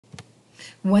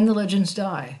When the Legends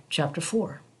Die, Chapter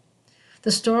 4.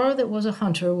 The star that was a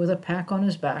hunter with a pack on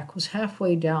his back was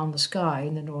halfway down the sky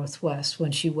in the northwest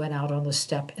when she went out on the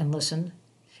step and listened.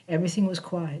 Everything was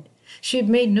quiet. She had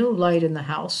made no light in the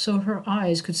house, so her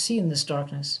eyes could see in this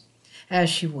darkness. As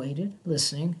she waited,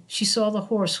 listening, she saw the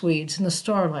horseweeds and the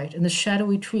starlight and the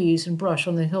shadowy trees and brush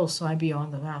on the hillside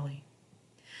beyond the valley.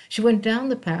 She went down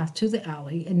the path to the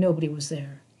alley, and nobody was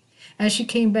there. As she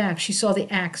came back, she saw the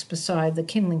axe beside the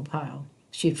kindling pile.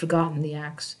 She had forgotten the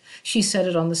axe. She set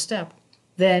it on the step,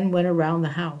 then went around the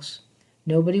house.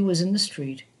 Nobody was in the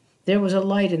street. There was a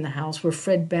light in the house where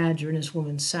Fred Badger and his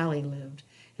woman Sally lived,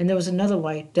 and there was another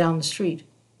light down the street,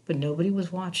 but nobody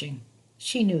was watching.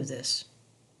 She knew this.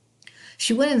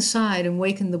 She went inside and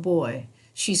wakened the boy.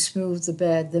 She smoothed the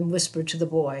bed, then whispered to the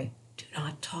boy, "Do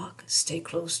not talk. Stay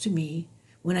close to me.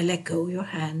 When I let go your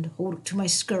hand, hold it to my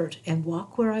skirt and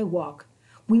walk where I walk.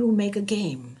 We will make a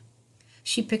game."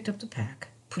 She picked up the pack,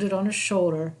 put it on her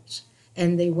shoulders,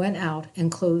 and they went out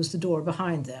and closed the door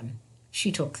behind them.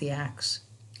 She took the axe.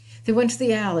 They went to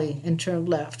the alley and turned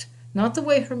left, not the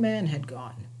way her man had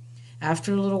gone.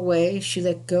 After a little way, she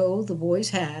let go the boy's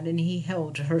hand, and he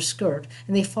held to her skirt,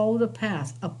 and they followed a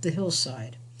path up the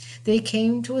hillside. They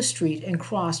came to a street and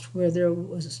crossed where there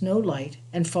was no light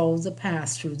and followed the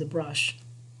path through the brush.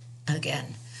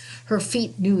 Again, her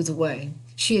feet knew the way.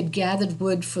 She had gathered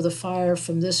wood for the fire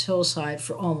from this hillside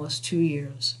for almost 2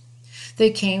 years. They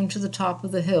came to the top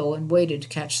of the hill and waited to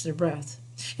catch their breath.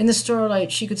 In the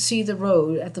starlight, she could see the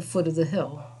road at the foot of the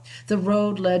hill. The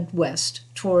road led west,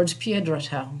 towards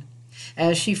Piedratown.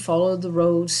 As she followed the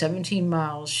road 17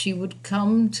 miles, she would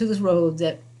come to the road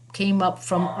that came up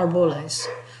from Arboles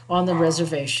on the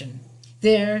reservation.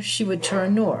 There she would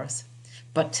turn north.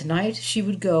 But tonight she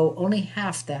would go only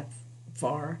half that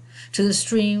far, to the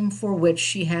stream for which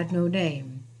she had no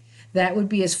name. That would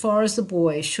be as far as the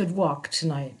boy should walk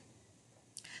tonight.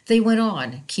 They went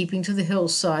on, keeping to the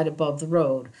hillside above the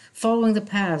road, following the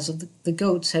paths the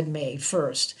goats had made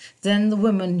first, then the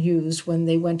women used when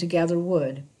they went to gather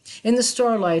wood. In the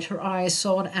starlight her eyes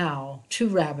saw an owl, 2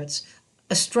 rabbits,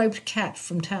 a striped cat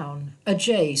from town, a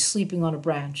jay sleeping on a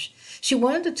branch. She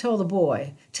wanted to tell the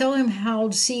boy, tell him how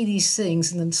to see these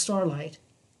things in the starlight,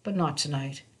 but not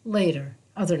tonight. Later,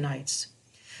 other nights.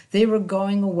 They were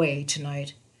going away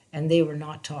tonight, and they were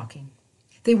not talking.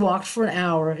 They walked for an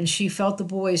hour, and she felt the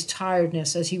boy's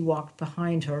tiredness as he walked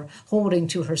behind her, holding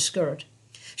to her skirt.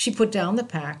 She put down the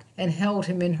pack and held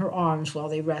him in her arms while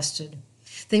they rested.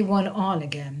 They went on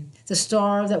again. The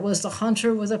star that was the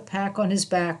hunter with a pack on his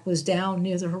back was down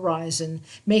near the horizon,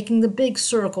 making the big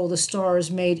circle the stars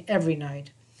made every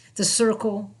night. The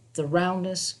circle, the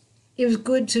roundness. It was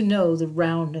good to know the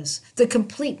roundness, the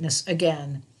completeness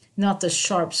again, not the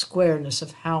sharp squareness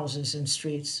of houses and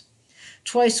streets.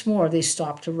 Twice more they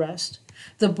stopped to rest.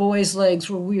 The boy's legs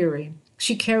were weary.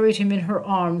 She carried him in her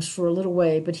arms for a little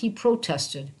way, but he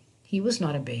protested. He was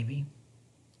not a baby.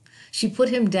 She put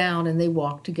him down, and they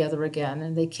walked together again,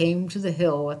 and they came to the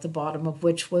hill at the bottom of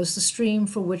which was the stream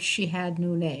for which she had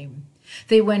no name.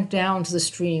 They went down to the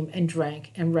stream and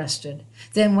drank and rested,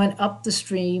 then went up the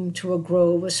stream to a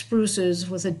grove of spruces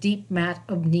with a deep mat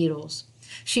of needles.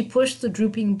 She pushed the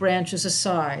drooping branches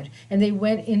aside, and they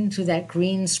went into that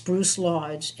green spruce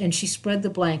lodge, and she spread the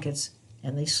blankets,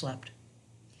 and they slept.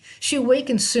 She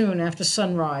awakened soon after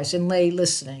sunrise and lay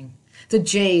listening. The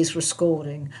jays were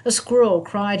scolding. A squirrel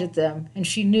cried at them, and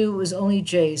she knew it was only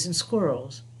jays and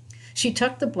squirrels. She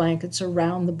tucked the blankets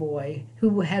around the boy,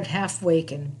 who had half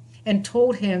wakened, and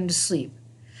told him to sleep.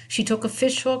 She took a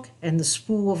fishhook and the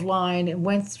spool of line and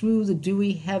went through the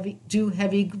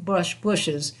dew-heavy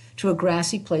bushes to a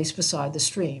grassy place beside the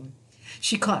stream.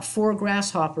 She caught 4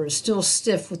 grasshoppers, still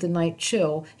stiff with the night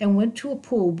chill, and went to a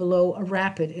pool below a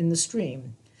rapid in the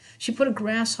stream. She put a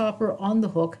grasshopper on the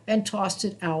hook and tossed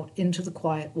it out into the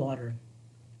quiet water.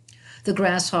 The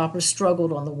grasshopper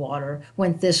struggled on the water,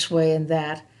 went this way and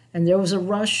that, and there was a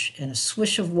rush and a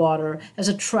swish of water as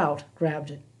a trout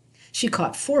grabbed it. She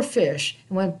caught 4 fish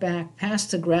and went back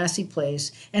past the grassy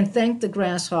place and thanked the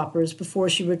grasshoppers before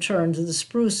she returned to the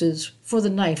spruces for the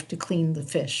knife to clean the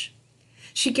fish.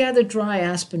 She gathered dry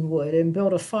aspen wood and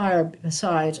built a fire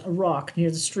beside a rock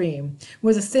near the stream,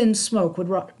 where the thin smoke would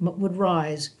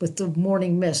rise with the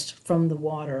morning mist from the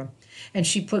water, and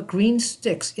she put green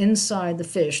sticks inside the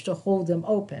fish to hold them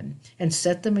open and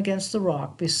set them against the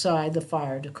rock beside the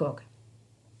fire to cook.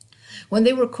 When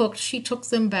they were cooked, she took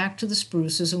them back to the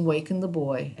spruces and wakened the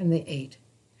boy, and they ate.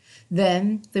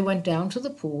 Then they went down to the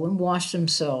pool and washed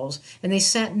themselves, and they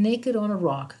sat naked on a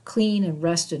rock, clean and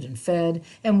rested and fed,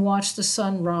 and watched the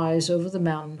sun rise over the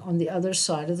mountain on the other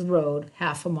side of the road,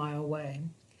 half a mile away.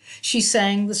 She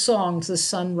sang the song to the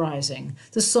sun rising,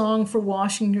 the song for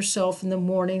washing yourself in the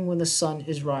morning when the sun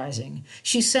is rising.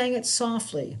 She sang it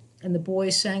softly, and the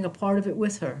boy sang a part of it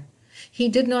with her. He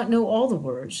did not know all the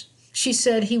words. She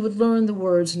said he would learn the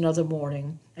words another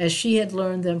morning, as she had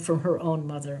learned them from her own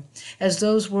mother, as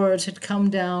those words had come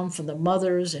down from the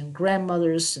mothers and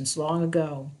grandmothers since long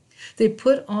ago. They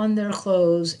put on their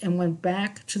clothes and went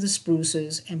back to the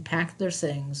spruces and packed their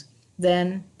things.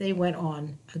 Then they went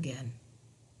on again.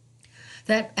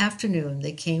 That afternoon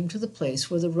they came to the place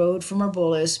where the road from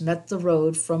Arboles met the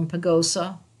road from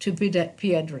Pagosa to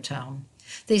Piedratown.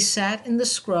 They sat in the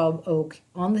scrub oak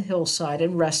on the hillside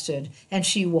and rested, and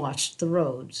she watched the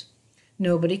roads.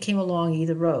 Nobody came along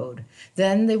either road.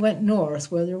 Then they went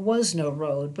north where there was no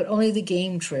road, but only the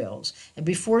game trails, and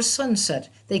before sunset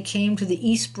they came to the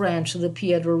east branch of the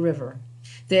Piedra River.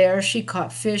 There she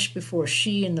caught fish before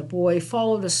she and the boy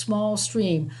followed a small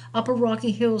stream up a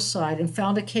rocky hillside and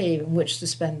found a cave in which to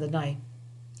spend the night.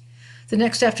 The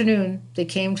next afternoon they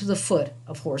came to the foot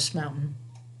of Horse Mountain.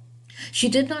 She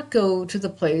did not go to the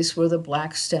place where the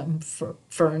black stem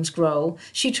ferns grow.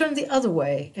 She turned the other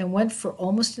way and went for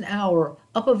almost an hour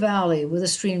up a valley with a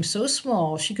stream so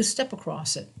small she could step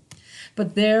across it.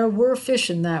 But there were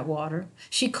fish in that water.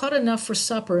 She caught enough for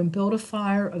supper and built a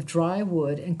fire of dry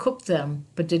wood and cooked them,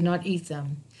 but did not eat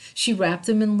them. She wrapped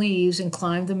them in leaves and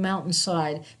climbed the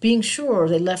mountainside, being sure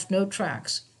they left no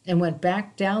tracks, and went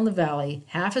back down the valley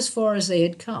half as far as they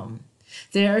had come.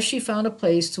 There she found a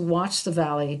place to watch the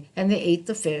valley, and they ate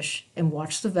the fish and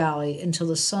watched the valley until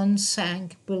the sun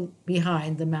sank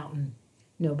behind the mountain.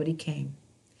 Nobody came.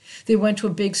 They went to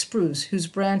a big spruce whose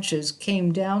branches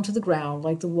came down to the ground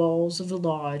like the walls of the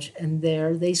lodge, and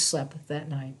there they slept that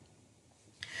night.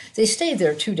 They stayed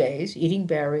there 2 days, eating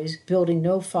berries, building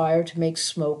no fire to make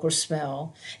smoke or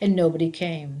smell, and nobody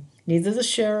came, neither the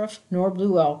sheriff nor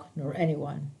Blue Elk nor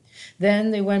anyone.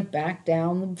 Then they went back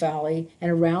down the valley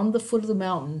and around the foot of the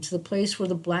mountain to the place where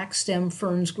the black stem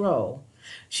ferns grow.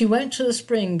 She went to the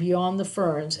spring beyond the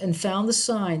ferns and found the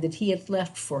sign that he had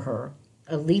left for her,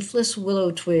 a leafless willow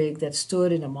twig that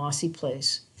stood in a mossy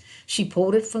place. She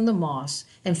pulled it from the moss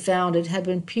and found it had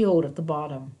been peeled at the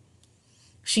bottom.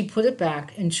 She put it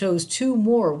back and chose 2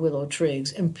 more willow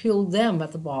twigs and peeled them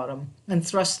at the bottom and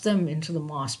thrust them into the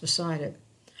moss beside it.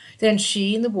 Then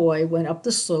she and the boy went up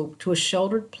the slope to a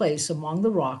sheltered place among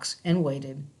the rocks and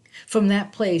waited. From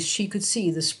that place she could see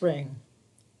the spring.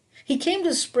 He came to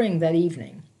the spring that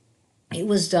evening. It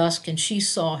was dusk, and she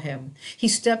saw him. He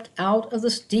stepped out of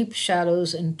the deep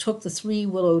shadows and took the 3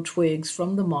 willow twigs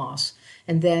from the moss,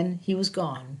 and then he was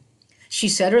gone. She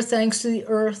said her thanks to the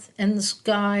earth and the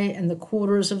sky and the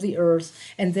quarters of the earth,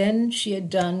 and then she had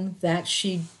done that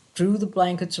she drew the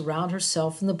blankets around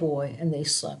herself and the boy, and they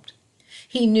slept.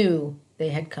 He knew they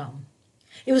had come.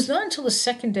 It was not until the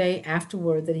 2nd day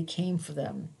afterward that he came for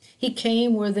them. He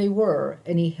came where they were,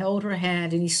 and he held her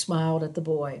hand, and he smiled at the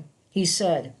boy. He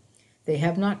said, "They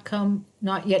have not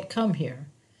yet come here."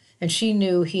 And she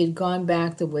knew he had gone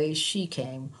back the way she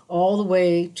came, all the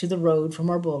way to the road from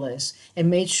Arboles, and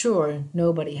made sure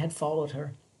nobody had followed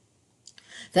her.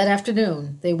 That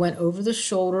afternoon they went over the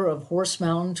shoulder of Horse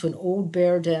Mountain to an old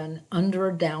bear den under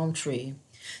a down tree.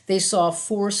 They saw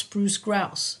 4 spruce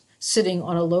grouse sitting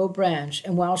on a low branch,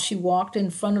 and while she walked in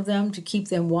front of them to keep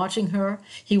them watching her,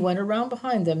 he went around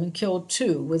behind them and killed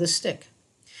 2 with a stick.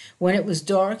 When it was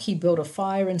dark, he built a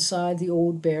fire inside the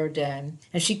old bear den,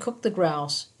 and she cooked the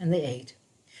grouse, and they ate.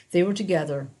 They were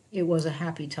together. It was a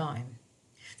happy time.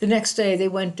 The next day they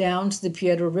went down to the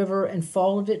Piedra River and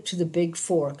followed it to the Big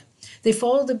Fork. They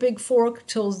followed the Big Fork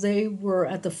till they were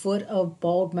at the foot of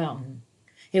Bald Mountain.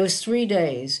 It was 3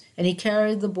 days, and he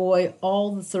carried the boy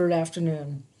all the 3rd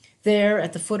afternoon. There,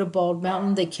 at the foot of Bald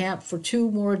Mountain, they camped for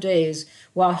 2 more days,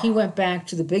 while he went back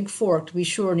to the Big Fork to be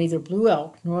sure neither Blue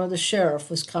Elk nor the sheriff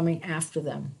was coming after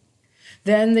them.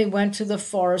 Then they went to the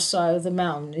far side of the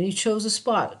mountain, and he chose a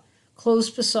spot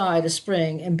close beside a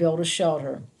spring and built a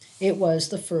shelter. It was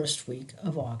the 1st week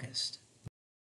of August.